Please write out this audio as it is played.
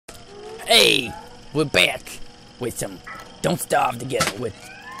Hey, we're back with some Don't Starve Together with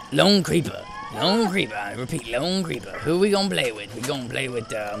Lone Creeper. Lone Creeper, I repeat, Lone Creeper. Who we gonna play with? We gonna play with,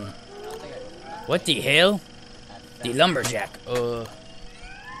 what the hell? The Lumberjack. Who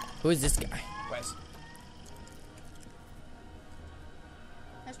is this guy? Wes.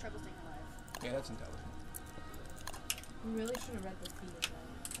 Has trouble staying alive. Yeah, that's intelligent. We really should have read the feed.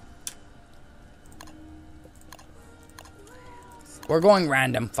 We're going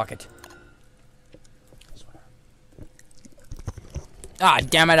random, fuck it. Ah,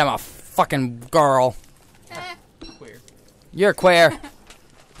 damn it, I'm a fucking girl. Queer. You're queer.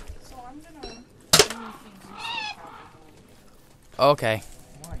 So I'm gonna Okay.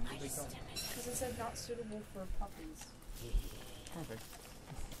 Why? because it said not suitable for puppies. Perfect.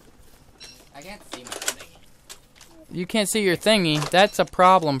 I can't see my thing. You can't see your thingy. That's a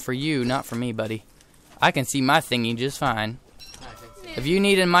problem for you, not for me, buddy. I can see my thingy just fine. No, I can't see. If you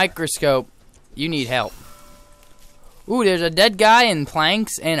need a microscope, you need help. Ooh, there's a dead guy and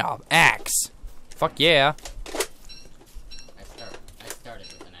planks and an axe. Fuck yeah. I started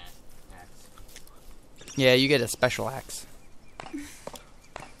with an axe. Yeah, you get a special axe.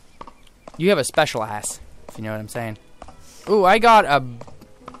 You have a special ass, if you know what I'm saying. Ooh, I got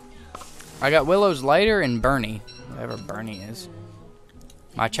Willow's lighter and Bernie. Whatever Bernie is.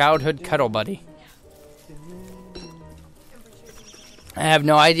 My childhood cuddle buddy. I have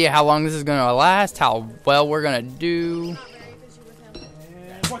no idea how long this is going to last, how well we're going to do.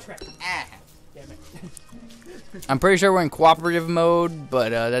 Ah! Damn it. I'm pretty sure we're in cooperative mode, but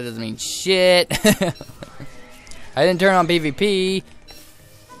that doesn't mean shit. I didn't turn on PvP.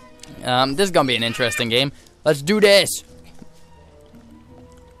 This is going to be an interesting game. Let's do this.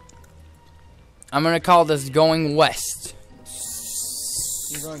 I'm going to call this Going West.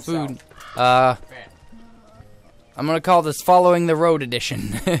 You're going Food. south. Fair. I'm going to call this Following the Road Edition.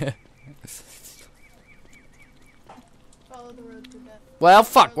 Follow the road to death. Well,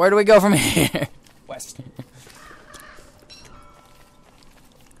 fuck. Where do we go from here? West. You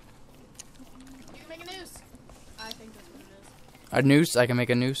can make a noose. I think that's what it is. A noose? I can make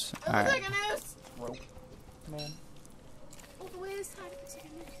a noose? It looks Alright. like a noose. Rope. Man. Oh, the way this time it looks like a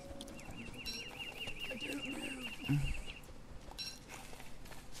noose. I don't know.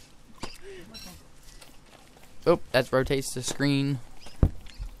 Oh, that rotates the screen.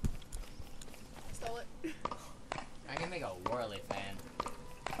 Stole it. I can make a whirly fan.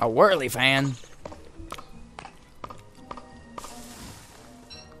 A whirly fan.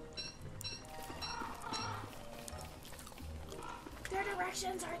 Their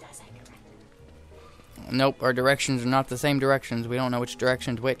directions are the same direction. Nope, our directions are not the same directions. We don't know which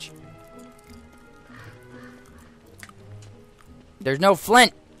direction's which. There's no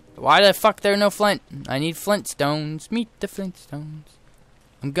flint. Why the fuck there no flint? I need flintstones. Meet the flintstones.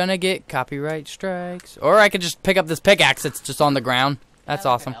 I'm gonna get copyright strikes. Or I could just pick up this pickaxe that's just on the ground. That's That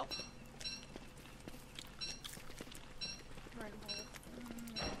awesome. could help.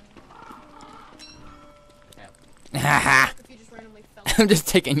 Haha. If you just randomly fell. I'm just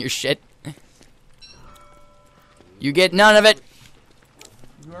taking your shit. You get none of it.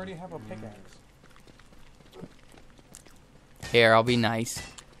 You already have a pickaxe. Here, I'll be nice.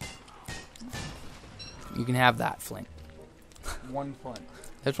 You can have that, Flint. One flint.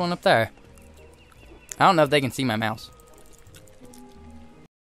 There's one up there. I don't know if they can see my mouse.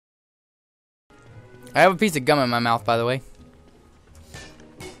 I have a piece of gum in my mouth, by the way.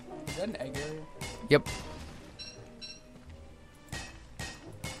 Is that an egg area? Yep.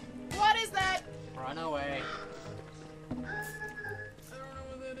 What is that? Run away. I don't know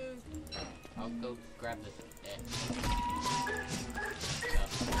what that is. I'll go grab this.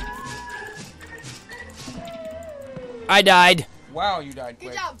 I died. Wow, you died Good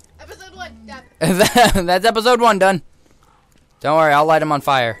quick. job. Episode 1. Yeah. That's episode 1 done. Don't worry, I'll light him on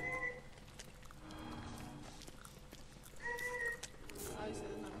fire. Obviously,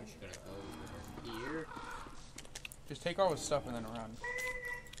 there's not I'm much. just gonna go over here. Just take all his stuff and then run.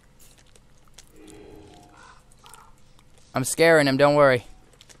 I'm scaring him, don't worry.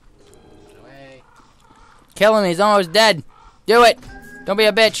 Run away. Kill him, he's almost dead. Do it. Don't be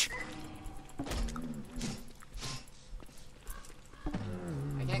a bitch.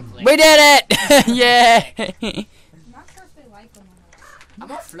 I can't click. We did it! Yeah! I'm not sure if they like them or not.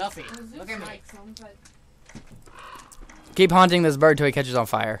 I'm all fluffy. The Zeus Look at me. likes them, but Keep haunting this bird till he catches on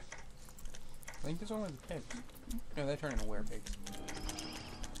fire. I think there's only the pigs. No, they turn into werepigs.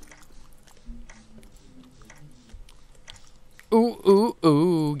 Ooh, ooh,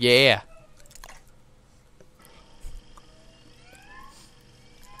 ooh, yeah.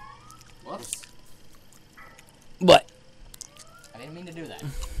 Whoops. What? I didn't mean to do that.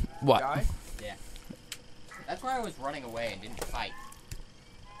 What? Die? Yeah. That's why I was running away and didn't fight.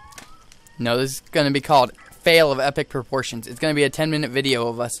 No, this is going to be called Fail of Epic Proportions. It's going to be a 10-minute video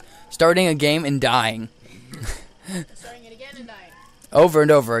of us starting a game and dying. Starting it again and dying. Over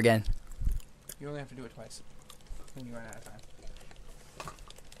and over again. You only have to do it twice. Then you run out of time.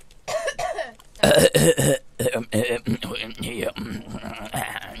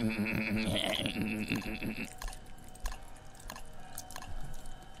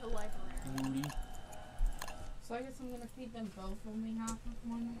 The library. Rudy. So I guess I'm gonna feed them both only half of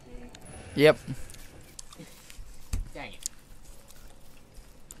one day. Yep. Dang it.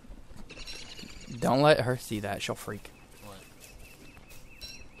 Don't let her see that. She'll freak. What?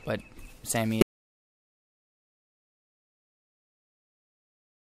 But Sammy...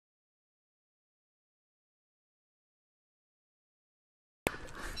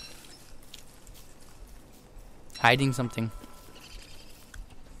 hiding something.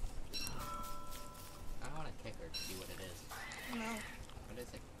 I want to kick her to see what it is. No. What is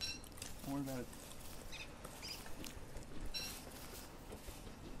it? Don't worry about it.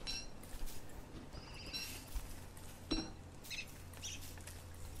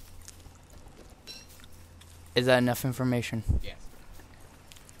 Is that enough information? Yes.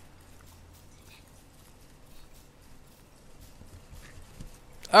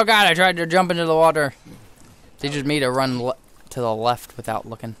 Oh god, I tried to jump into the water. Teaches me to run to the left without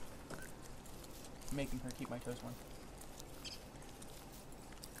looking. Making her keep my toes warm.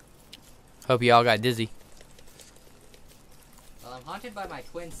 Hope you all got dizzy. Well, I'm haunted by my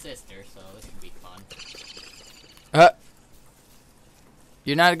twin sister, so this should be fun.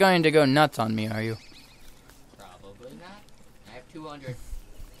 You're not going to go nuts on me, are you? Probably not. I have 200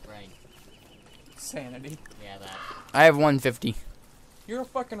 brain. Sanity. Yeah, that. I have 150. You're a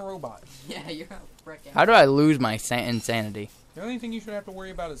fucking robot. Yeah, you're a frickin'. How do I lose my insanity? The only thing you should have to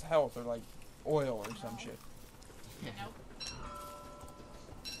worry about is health or like oil or some shit. Nope.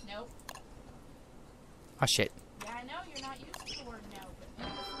 Nope. Oh shit. Yeah, I know you're not used to the word no, but no,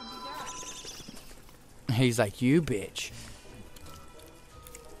 the food you got. He's like, you bitch.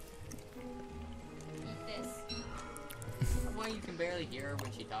 Eat this. Why you can barely hear her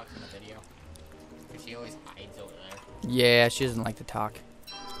when she talks in the video. Because she always hides over there. Yeah, she doesn't like to talk.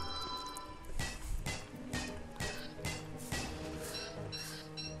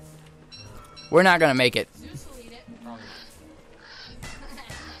 We're not gonna make it. Zeus will eat it. Probably not.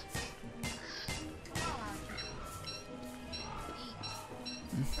 Come on.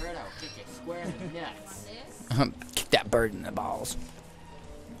 Eat. Third out, kick it square in the nuts. On this. Kick that bird in the balls.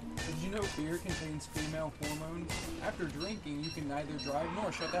 Did you know beer contains female hormones? After drinking, you can neither drive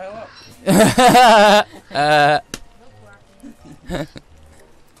nor shut the hell up. Look, Rocky.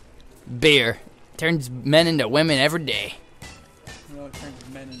 Beer turns men into women every day. You know, it turns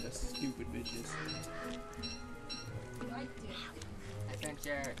men into stupid bitches. I did.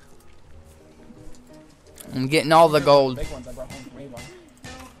 Adventure. I'm getting all the gold. Big ones I brought home from Avon.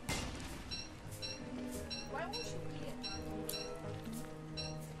 Why won't you eat it?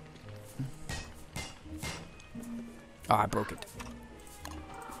 Oh, I broke it.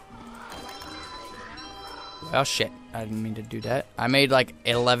 Oh shit! I didn't mean to do that. I made like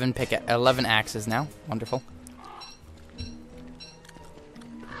 11 axes now. Wonderful.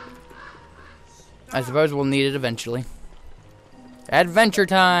 I suppose we'll need it eventually. Adventure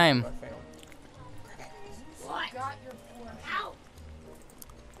time! I failed. What? Got your form. Ow!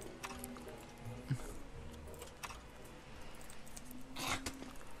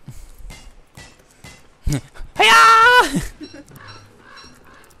 Hiya!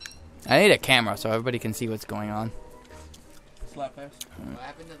 I need a camera so everybody can see what's going on. Slap fast. What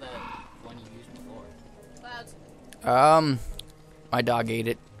happened to the one you used before? Clouds. My dog ate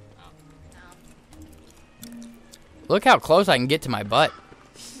it. No. Look how close I can get to my butt.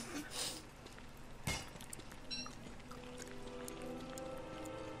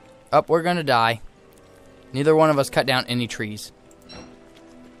 Up, we're gonna die. Neither one of us cut down any trees.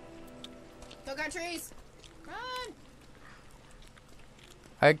 Don't got trees. Run!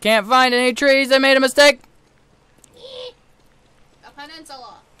 I can't find any trees. I made a mistake. A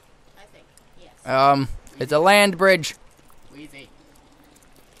peninsula. I think. Yes. It's a land bridge. Wheezy.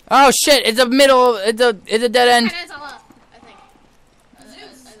 Oh shit! It's a middle. It's a dead end. Peninsula. I think.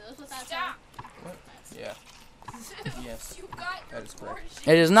 Zeus. That's what that What? Yeah. Yes. You got That is correct.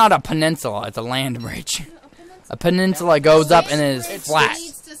 It is not a peninsula. It's a land bridge. A peninsula goes up and it is It flat.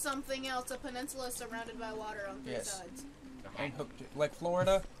 leads to something else. A peninsula is surrounded by water on three Yes. sides. And hooked it. Like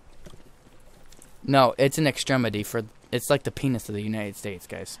Florida. No, it's an extremity for. It's like the penis of the United States,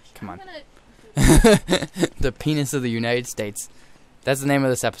 guys. Come on. I'm gonna The penis of the United States. That's the name of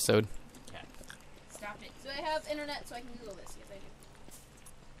this episode. Stop it. Do I have internet so I can Google this? Yes, I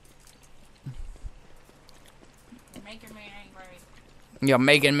do. You're making me angry. You're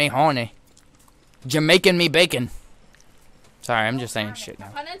making me horny. You're making me bacon. Sorry, I'm just saying shit A now.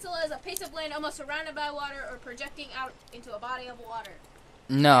 peninsula is a piece of land almost surrounded by water or projecting out into a body of water.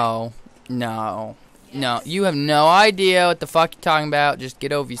 No. No. No. You have no idea what the fuck you're talking about. Just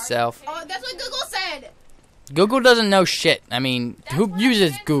get over yourself. Oh, that's what Google said. Google doesn't know shit. I mean, That's who what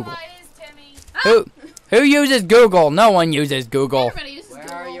uses a Google? peninsula is, Timmy. Who uses Google? No one uses Google. Everybody uses Where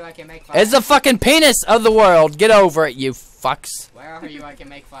Google. are you? I can make fire. It's the fucking penis of the world. Get over it, you fucks. Where are you? I can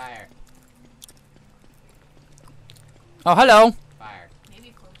make fire. Oh, hello. Fire.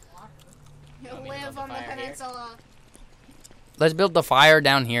 Maybe close water. You Want me to live build the on the fire here? peninsula. Let's build the fire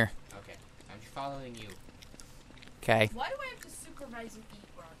down here. Okay. I'm just following you. Okay. Why do I have to supervise and eat,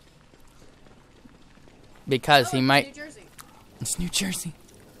 Rocky? Because Oh, he it's might. New Jersey. It's New Jersey.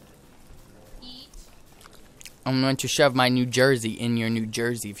 Eat. I'm going to shove my New Jersey in your New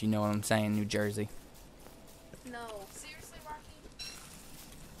Jersey, if you know what I'm saying, New Jersey. No. Seriously, Rocky?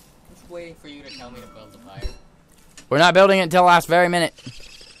 I'm just waiting for you to tell me to build the fire. We're not building it until the last very minute.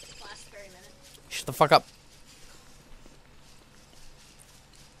 Last very minute. Shut the fuck up.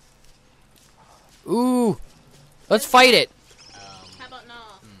 Ooh. Let's fight it. How about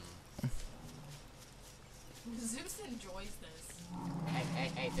no? Zeus enjoys this.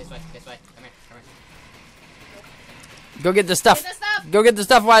 Hey, this way. Come here. Go get the stuff. Get the stuff. Go get the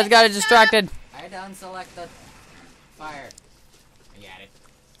stuff while I got it distracted. I done select the fire. I got it.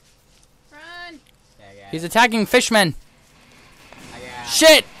 Run. I got He's it. attacking fishmen. I got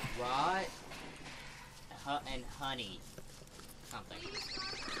Shit. raw and honey. Something.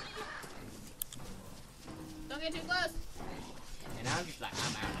 Don't get too close. And I'm just like,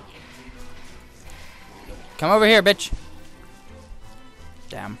 I'm out of here. Come over here, bitch.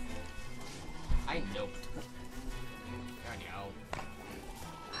 Damn. I noped. There you go.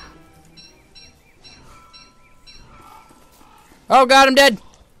 Oh god, I'm dead.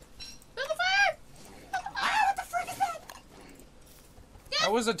 Build the fire. What the frick is that?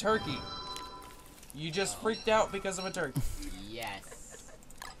 That was a turkey. You just freaked out because of a turkey. Yes.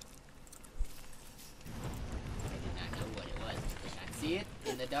 I did not know what it was. Did not see it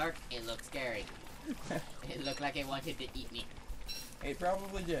in the dark. It looked scary. It looked like it wanted to eat me. It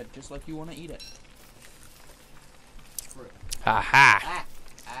probably did, just like you want to eat it. True. Ha ha.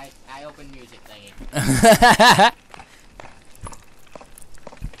 Ah, I opened music thingy.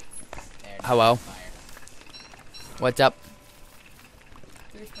 There's Hello. fire. What's up?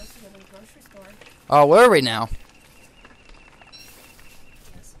 We're supposed to go to the grocery store. Oh, where are we now?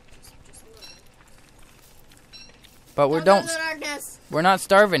 Yes. Just a little bit. But we Don't don't. go to the darkness. We're not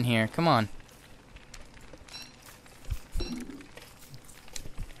starving here. Come on.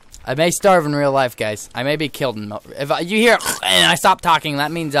 I may starve in real life, guys. I may be killed. If you hear and I stop talking,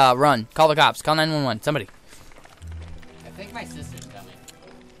 that means run. Call the cops. Call 911. Somebody. I think my sister's coming.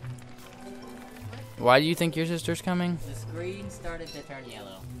 Why do you think your sister's coming? The screen started to turn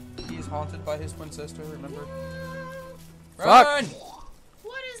yellow. He's haunted by his twin sister, remember? Fuck. Run!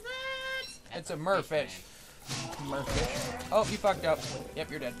 What is that? It's a merfish. Merfish. Oh, you fucked up. Yep,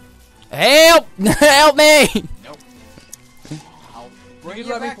 you're dead. Help! Help me! Nope. I'll bring You you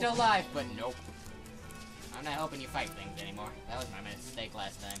let me back to life, but nope. I'm not helping you fight things anymore. That was my mistake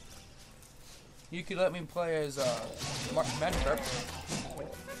last time. You could let me play as Magikarp.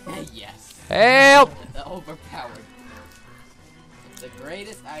 Yes. Help! The overpowered. It's the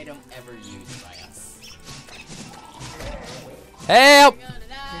greatest item ever used by us. Help! You're gonna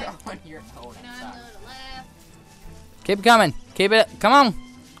You're die. on your own. And I'm I'm sorry. gonna laugh. Keep coming. Keep it. Come on.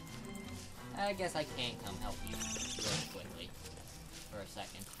 I guess I can't come help you really quickly. For a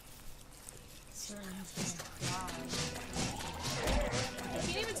second.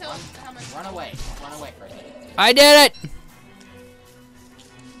 You can't even tell how much. Run away. Run away for a second. I did it!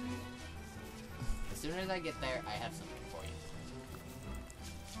 As soon as I get there, I have something for you.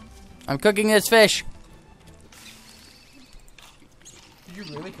 I'm cooking this fish. Did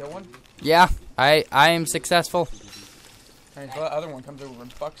you really kill one? Yeah, I am successful. And the other one comes over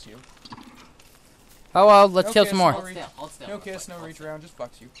and fucks you. Oh well, let's No kill kiss, some more. no Hold reach. still. Hold still. No real kiss, quick, no hold reach still. around, just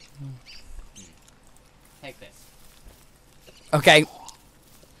fucks you. Take this. Okay.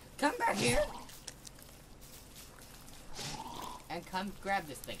 Come back here. And come grab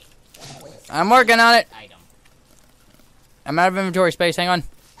this thingy. I'm working on it. Item. I'm out of inventory space. Hang on.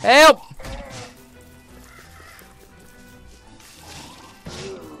 Help!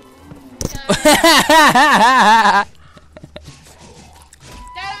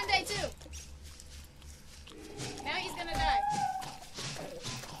 Died on day 2. Now he's gonna die.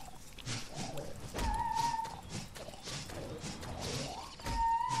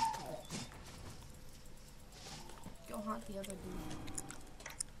 haunt the other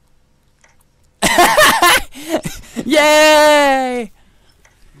dude. Yay!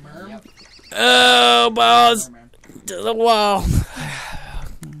 Merm? Yep. Oh, balls Merman. to the wall.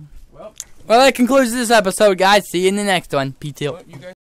 Well, Well, that concludes this episode, guys. See you in the next one. Peace out. you guys